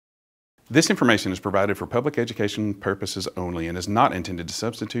This information is provided for public education purposes only and is not intended to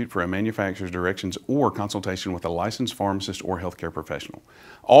substitute for a manufacturer's directions or consultation with a licensed pharmacist or healthcare professional.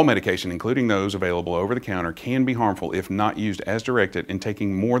 All medication, including those available over the counter, can be harmful if not used as directed, and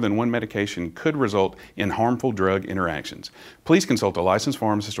taking more than one medication could result in harmful drug interactions. Please consult a licensed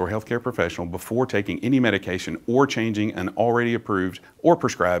pharmacist or healthcare professional before taking any medication or changing an already approved or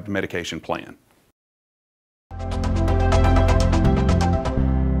prescribed medication plan.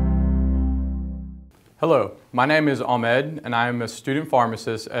 Hello, my name is Ahmed and I am a student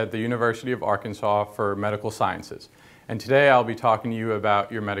pharmacist at the University of Arkansas for Medical Sciences. And today I'll be talking to you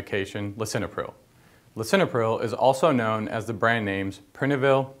about your medication, Lisinopril. Lisinopril is also known as the brand names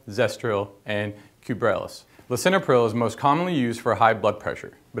Prinivil, Zestril, and Qbrelis. Lisinopril is most commonly used for high blood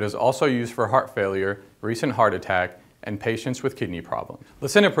pressure, but is also used for heart failure, recent heart attack, and patients with kidney problems.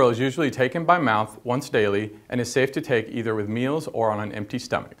 Lisinopril is usually taken by mouth once daily and is safe to take either with meals or on an empty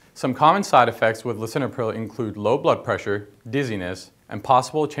stomach. Some common side effects with Lisinopril include low blood pressure, dizziness, and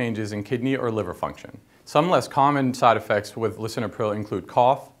possible changes in kidney or liver function. Some less common side effects with Lisinopril include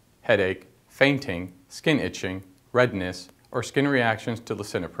cough, headache, fainting, skin itching, redness, or skin reactions to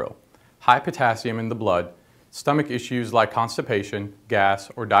Lisinopril, high potassium in the blood, stomach issues like constipation, gas,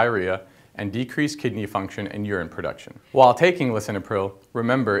 or diarrhea, and decreased kidney function and urine production. While taking Lisinopril,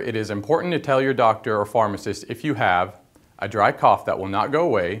 remember it is important to tell your doctor or pharmacist if you have a dry cough that will not go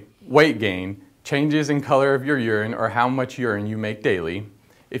away, weight gain, changes in color of your urine or how much urine you make daily,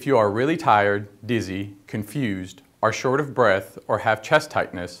 if you are really tired, dizzy, confused, are short of breath or have chest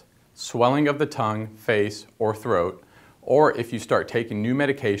tightness, swelling of the tongue, face, or throat, or if you start taking new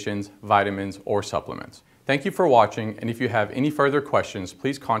medications, vitamins, or supplements. Thank you for watching, and if you have any further questions,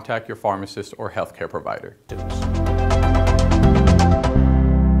 please contact your pharmacist or healthcare provider.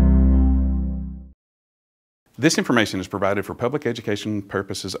 This information is provided for public education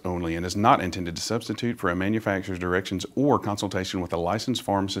purposes only and is not intended to substitute for a manufacturer's directions or consultation with a licensed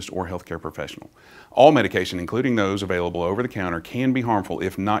pharmacist or healthcare professional. All medication, including those available over the counter, can be harmful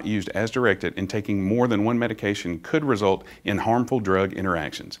if not used as directed, and taking more than one medication could result in harmful drug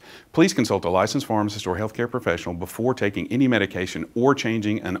interactions. Please consult a licensed pharmacist or healthcare professional before taking any medication or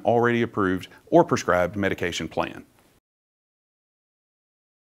changing an already approved or prescribed medication plan.